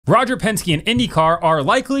Roger Penske and IndyCar are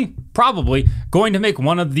likely, probably, going to make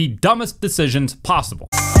one of the dumbest decisions possible.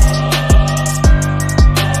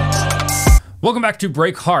 Welcome back to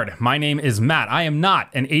Break Hard. My name is Matt. I am not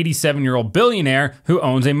an 87-year-old billionaire who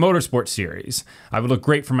owns a motorsport series. I would look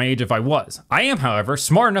great for my age if I was. I am, however,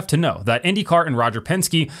 smart enough to know that IndyCar and Roger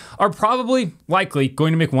Penske are probably, likely,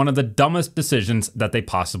 going to make one of the dumbest decisions that they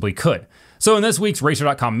possibly could. So in this week's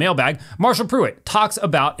Racer.com mailbag, Marshall Pruitt talks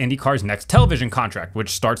about IndyCar's next television contract, which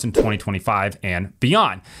starts in 2025 and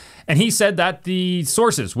beyond. And he said that the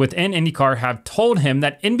sources within IndyCar have told him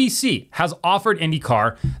that NBC has offered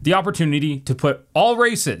IndyCar the opportunity to put all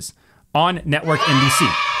races on network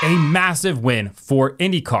NBC. A massive win for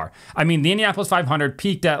IndyCar. I mean, the Indianapolis 500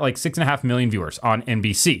 peaked at like 6.5 million viewers on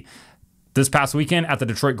NBC. This past weekend at the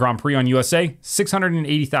Detroit Grand Prix on USA,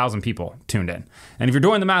 680,000 people tuned in. And if you're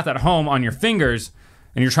doing the math at home on your fingers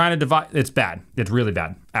and you're trying to divide, it's bad. It's really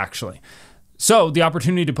bad, actually. So the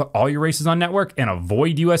opportunity to put all your races on network and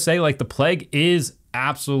avoid USA like the plague is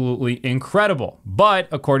absolutely incredible. But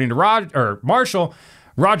according to Marshall,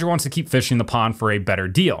 Roger wants to keep fishing the pond for a better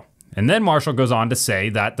deal. And then Marshall goes on to say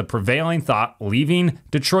that the prevailing thought leaving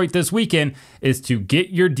Detroit this weekend is to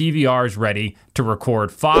get your DVRs ready to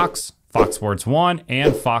record Fox, Fox Sports 1,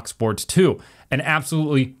 and Fox Sports 2. An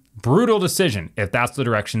absolutely brutal decision if that's the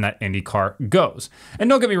direction that IndyCar goes.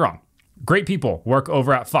 And don't get me wrong, great people work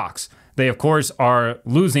over at Fox. They, of course, are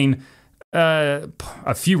losing a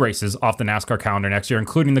few races off the NASCAR calendar next year,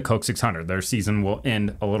 including the Coke 600. Their season will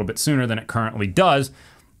end a little bit sooner than it currently does,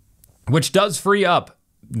 which does free up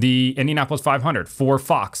the Indianapolis 500 for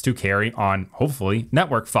Fox to carry on, hopefully,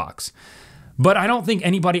 Network Fox. But I don't think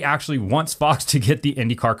anybody actually wants Fox to get the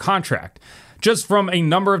IndyCar contract. Just from a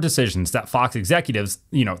number of decisions that Fox executives,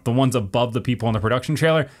 the ones above the people in the production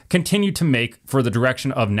trailer, continue to make for the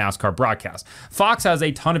direction of NASCAR broadcast. Fox has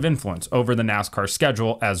a ton of influence over the NASCAR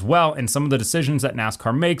schedule as well and some of the decisions that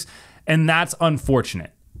NASCAR makes, and that's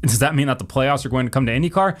unfortunate. Does that mean that the playoffs are going to come to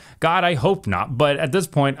IndyCar? God, I hope not. But at this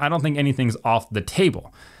point, I don't think anything's off the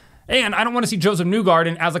table. And I don't want to see Joseph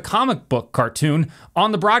Newgarden as a comic book cartoon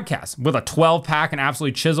on the broadcast with a 12-pack and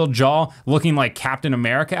absolutely chiseled jaw looking like Captain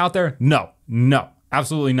America out there. No,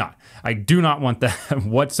 absolutely not. I do not want that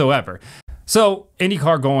whatsoever. So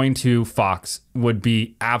IndyCar going to Fox would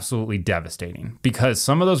be absolutely devastating because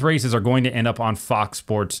some of those races are going to end up on Fox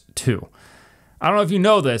Sports 2. I don't know if you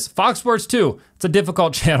know this, Fox Sports 2, it's a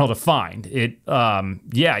difficult channel to find. You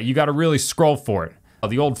got to really scroll for it.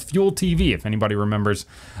 The old Fuel TV, if anybody remembers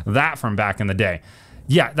that from back in the day.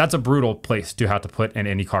 Yeah, that's a brutal place to have to put an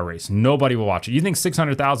IndyCar race. Nobody will watch it. You think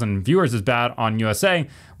 600,000 viewers is bad on USA?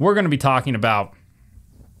 We're going to be talking about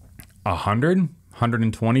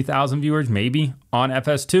 120,000 viewers maybe on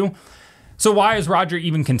FS2. So why is Roger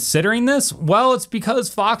even considering this? Well, it's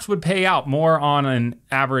because Fox would pay out more on an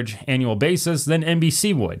average annual basis than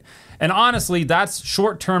NBC would. And honestly, that's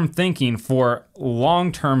short-term thinking for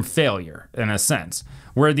long-term failure in a sense,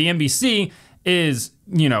 where the NBC is,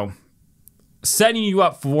 setting you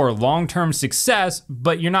up for long-term success,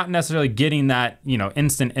 but you're not necessarily getting that,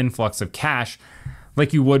 instant influx of cash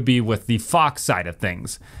like you would be with the Fox side of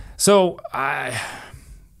things. So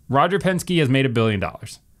Roger Penske has made $1 billion.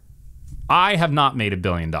 I have not made $1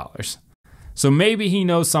 billion. So maybe he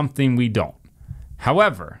knows something we don't.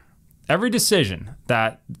 However, every decision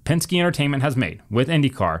that Penske Entertainment has made with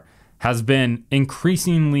IndyCar has been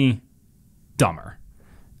increasingly dumber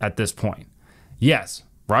at this point. Yes,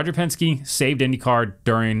 Roger Penske saved IndyCar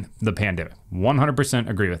during the pandemic. 100%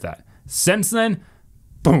 agree with that. Since then,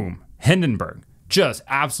 boom, Hindenburg. Just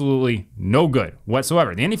absolutely no good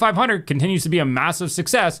whatsoever. The Indy 500 continues to be a massive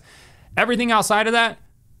success. Everything outside of that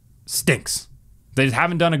stinks. They just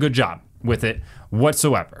haven't done a good job with it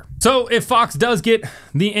whatsoever. So if Fox does get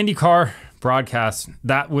the IndyCar broadcast,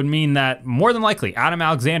 that would mean that more than likely Adam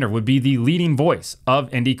Alexander would be the leading voice of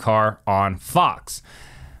IndyCar on Fox.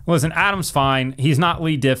 Listen, Adam's fine. He's not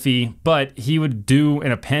Lee Diffie, but he would do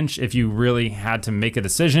in a pinch if you really had to make a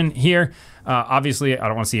decision here. Obviously, I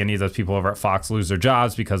don't want to see any of those people over at Fox lose their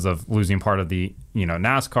jobs because of losing part of the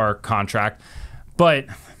NASCAR contract. But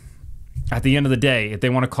at the end of the day, if they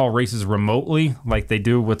want to call races remotely like they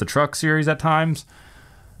do with the truck series at times,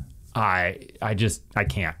 I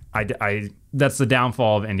can't. That's the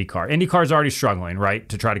downfall of IndyCar. IndyCar is already struggling, right,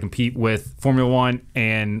 to try to compete with Formula One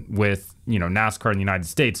and with, NASCAR in the United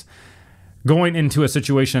States. Going into a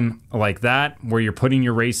situation like that, where you're putting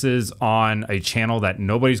your races on a channel that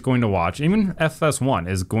nobody's going to watch, even FS1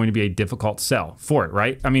 is going to be a difficult sell for it,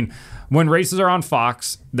 right? I mean, when races are on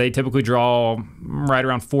Fox, they typically draw right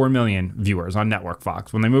around 4 million viewers on Network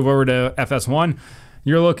Fox. When they move over to FS1,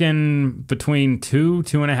 you're looking between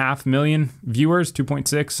 2.5 million viewers,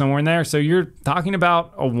 2.6, somewhere in there. So you're talking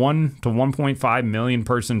about a 1 to 1.5 million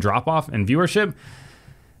person drop off in viewership.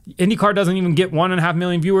 IndyCar doesn't even get 1.5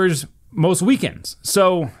 million viewers most weekends.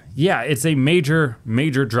 So yeah, it's a major,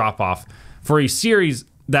 major drop off for a series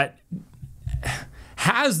that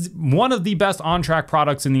has one of the best on-track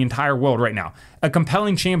products in the entire world right now. A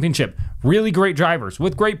compelling championship, really great drivers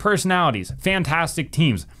with great personalities, fantastic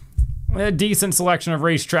teams, a decent selection of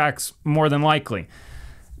racetracks, more than likely,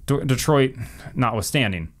 Detroit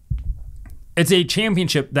notwithstanding. It's a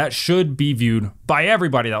championship that should be viewed by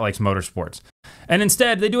everybody that likes motorsports. And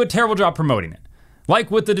instead, they do a terrible job promoting it.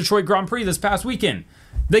 Like with the Detroit Grand Prix this past weekend.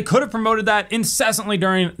 They could have promoted that incessantly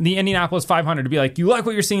during the Indianapolis 500 to be like, you like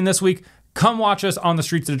what you're seeing this week? Come watch us on the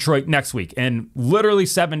streets of Detroit next week in literally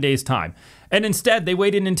 7 days' time. And instead, they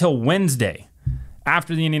waited until Wednesday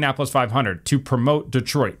after the Indianapolis 500 to promote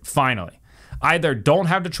Detroit, finally. Either don't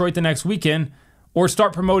have Detroit the next weekend or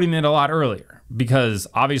start promoting it a lot earlier, because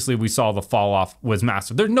obviously we saw the fall off was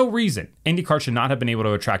massive. There's no reason IndyCar should not have been able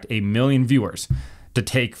to attract 1 million viewers to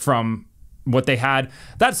take from what they had.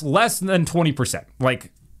 That's less than 20%.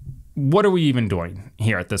 Like, what are we even doing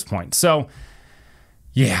here at this point? So,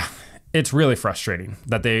 yeah, it's really frustrating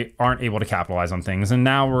that they aren't able to capitalize on things. And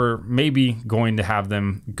now we're maybe going to have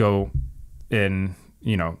them go and,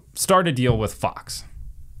 start a deal with Fox.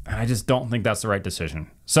 And I just don't think that's the right decision.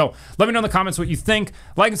 So let me know in the comments what you think.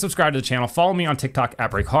 Like and subscribe to the channel. Follow me on TikTok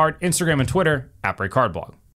 @BreakHard, Instagram and Twitter @BreakHardBlog.